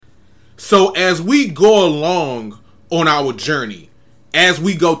So as we go along on our journey, as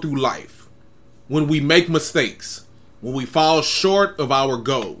we go through life, when we make mistakes, when we fall short of our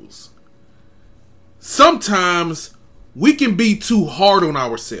goals, sometimes we can be too hard on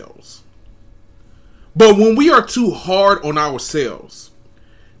ourselves. But when we are too hard on ourselves,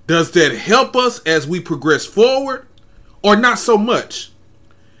 does that help us as we progress forward or not so much?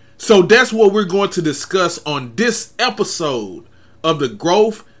 So that's what we're going to discuss on this episode of the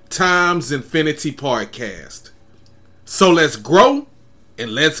Growth Times Infinity podcast. So let's grow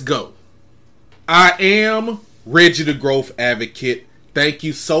and let's go. I am Reggie the Growth Advocate. Thank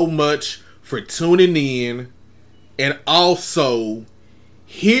you so much for tuning in. And also,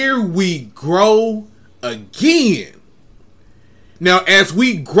 here we grow again. Now, as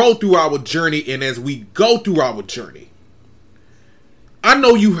we grow through our journey and as we go through our journey, I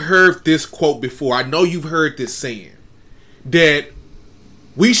know you've heard this quote before. I know you've heard this saying that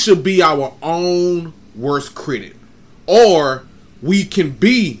we should be our own worst critic, or we can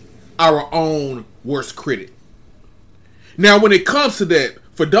be our own worst critic. Now, when it comes to that,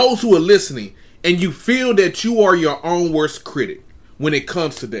 for those who are listening and you feel that you are your own worst critic, when it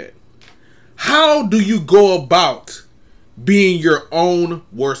comes to that, how do you go about being your own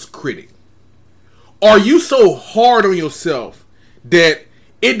worst critic? Are you so hard on yourself that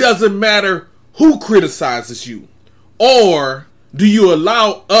it doesn't matter who criticizes you? Or do you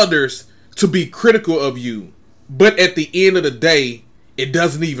allow others to be critical of you, but at the end of the day, it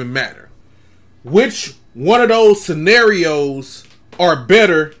doesn't even matter? Which one of those scenarios are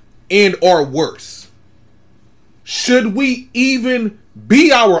better and or worse? Should we even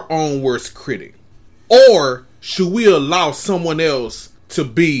be our own worst critic? Or should we allow someone else to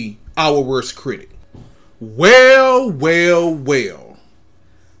be our worst critic? Well.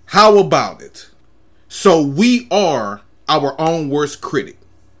 How about it? So we are our own worst critic.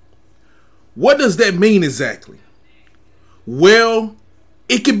 What does that mean exactly? Well,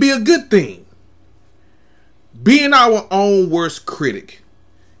 it can be a good thing. Being our own worst critic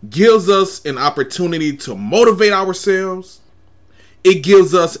gives us an opportunity to motivate ourselves. It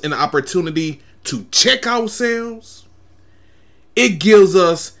gives us an opportunity to check ourselves. It gives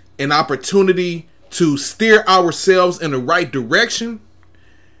us an opportunity to steer ourselves in the right direction.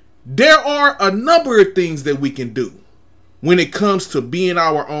 There are a number of things that we can do when it comes to being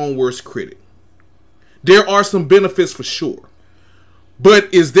our own worst critic. There are some benefits for sure.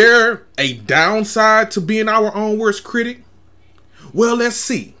 But is there a downside to being our own worst critic? Well, let's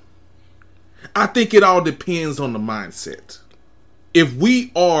see. I think it all depends on the mindset. If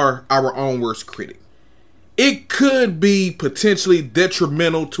we are our own worst critic, it could be potentially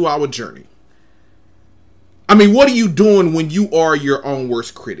detrimental to our journey. I mean, what are you doing when you are your own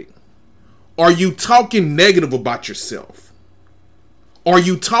worst critic? Are you talking negative about yourself? Are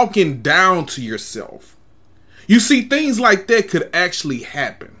you talking down to yourself? You see, things like that could actually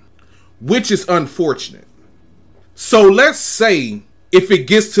happen, which is unfortunate. So let's say if it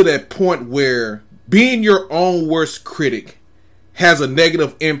gets to that point where being your own worst critic has a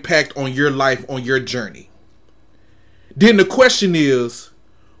negative impact on your life, on your journey, then the question is,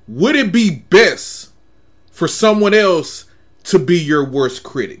 would it be best for someone else to be your worst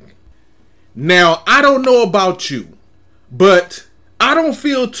critic? Now, I don't know about you, but I don't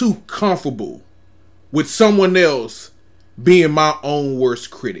feel too comfortable with someone else being my own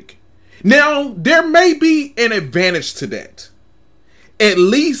worst critic. Now, there may be an advantage to that. At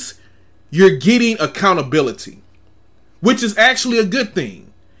least you're getting accountability, which is actually a good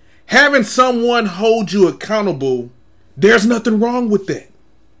thing. Having someone hold you accountable, there's nothing wrong with that.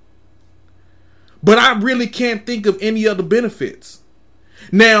 But I really can't think of any other benefits.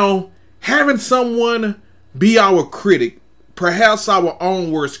 Now, having someone be our critic, perhaps our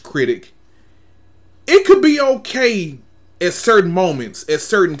own worst critic, it could be okay at certain moments, at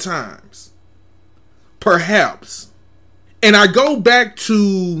certain times. Perhaps. And I go back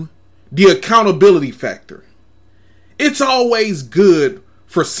to the accountability factor. It's always good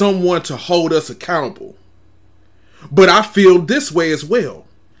for someone to hold us accountable. But I feel this way as well.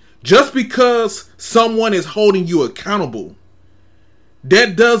 Just because someone is holding you accountable,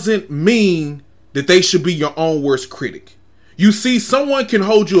 that doesn't mean that they should be your own worst critic. You see, someone can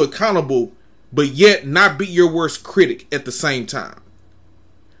hold you accountable, but yet not be your worst critic at the same time.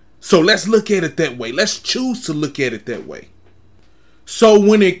 So let's look at it that way. Let's choose to look at it that way. So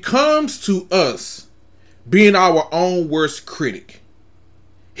when it comes to us being our own worst critic,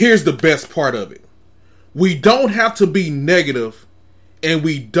 here's the best part of it. We don't have to be negative, and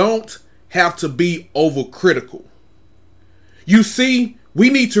we don't have to be overcritical. You see, we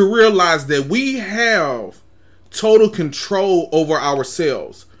need to realize that we have total control over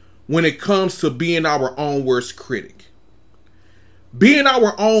ourselves when it comes to being our own worst critic. Being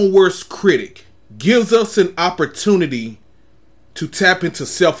our own worst critic gives us an opportunity to tap into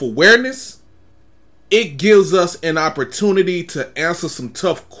self-awareness. It gives us an opportunity to answer some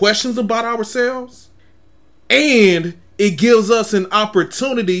tough questions about ourselves. And it gives us an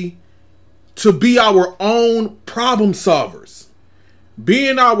opportunity to be our own problem solvers.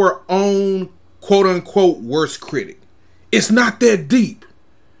 Being our own quote-unquote worst critic. It's not that deep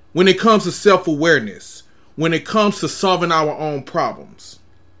when it comes to self-awareness, when it comes to solving our own problems,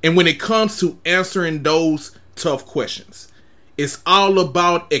 and when it comes to answering those tough questions. It's all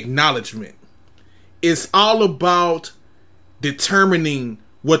about acknowledgement. It's all about determining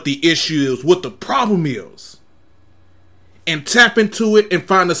what the issue is, what the problem is, and tap into it and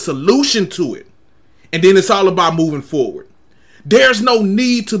find a solution to it. And then it's all about moving forward. There's no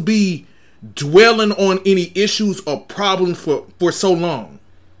need to be dwelling on any issues or problems for so long.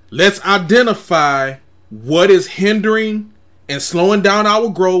 Let's identify what is hindering and slowing down our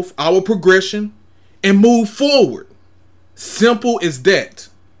growth, our progression, and move forward. Simple as that.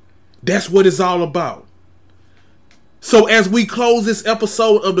 That's what it's all about. So as we close this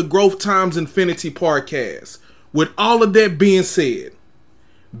episode of the Growth Times Infinity podcast, with all of that being said,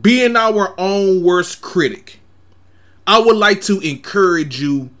 being our own worst critic, I would like to encourage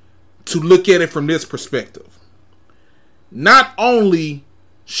you to look at it from this perspective. Not only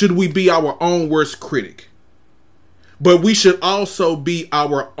should we be our own worst critic, but we should also be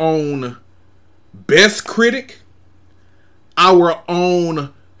our own best critic, our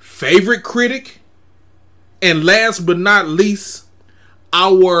own favorite critic, and last but not least,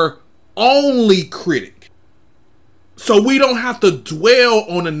 our only critic. So we don't have to dwell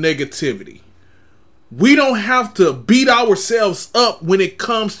on the negativity. We don't have to beat ourselves up when it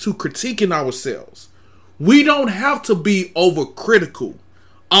comes to critiquing ourselves. We don't have to be overcritical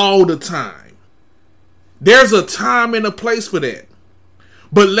all the time. There's a time and a place for that.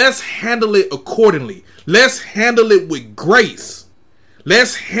 But let's handle it accordingly. Let's handle it with grace.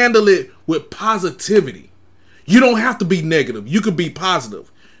 Let's handle it with positivity. You don't have to be negative. You can be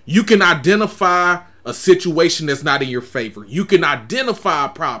positive. You can identify a situation that's not in your favor. You can identify a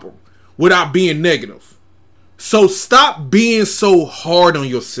problem without being negative. So stop being so hard on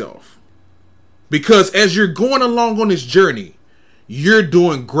yourself. Because as you're going along on this journey, you're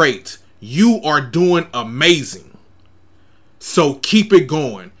doing great. You are doing amazing. So keep it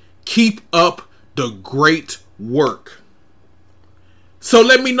going. Keep up the great work. So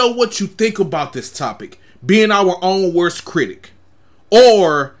let me know what you think about this topic, being our own worst critic.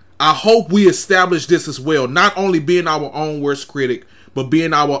 Or I hope we establish this as well, not only being our own worst critic, but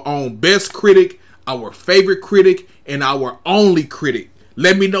being our own best critic, our favorite critic, and our only critic.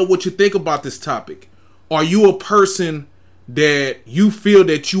 Let me know what you think about this topic. Are you a person that you feel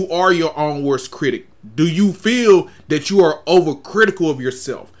that you are your own worst critic? Do you feel that you are overcritical of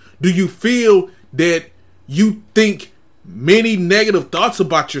yourself? Do you feel that you think many negative thoughts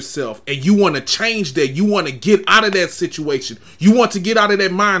about yourself and you want to change that? You want to get out of that situation. You want to get out of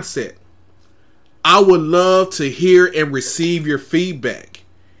that mindset. I would love to hear and receive your feedback.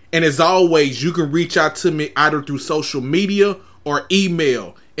 And as always, you can reach out to me either through social media or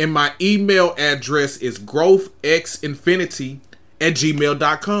email. And my email address is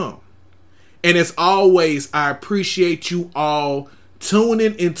growthxinfinity@gmail.com. And as always, I appreciate you all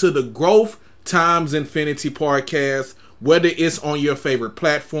tuning into the Growth Times Infinity podcast, whether it's on your favorite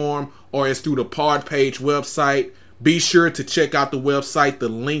platform or it's through the Pod Page website. Be sure to check out the website. The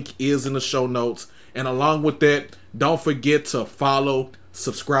link is in the show notes. And along with that, don't forget to follow,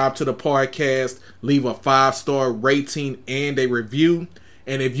 subscribe to the podcast, leave a 5-star rating and a review.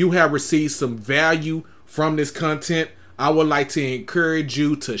 And if you have received some value from this content, I would like to encourage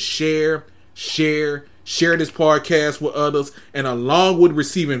you to share this podcast with others. And along with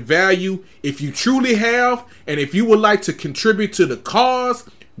receiving value, if you truly have, and if you would like to contribute to the cause,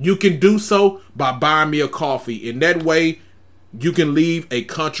 you can do so by buying me a coffee. In that way, you can leave a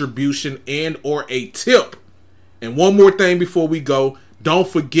contribution and or a tip. And one more thing before we go, don't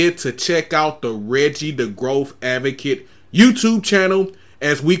forget to check out the Reggie the Growth Advocate YouTube channel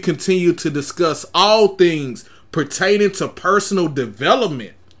as we continue to discuss all things pertaining to personal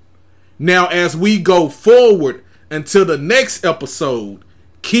development. Now, as we go forward until the next episode,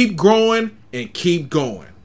 keep growing and keep going.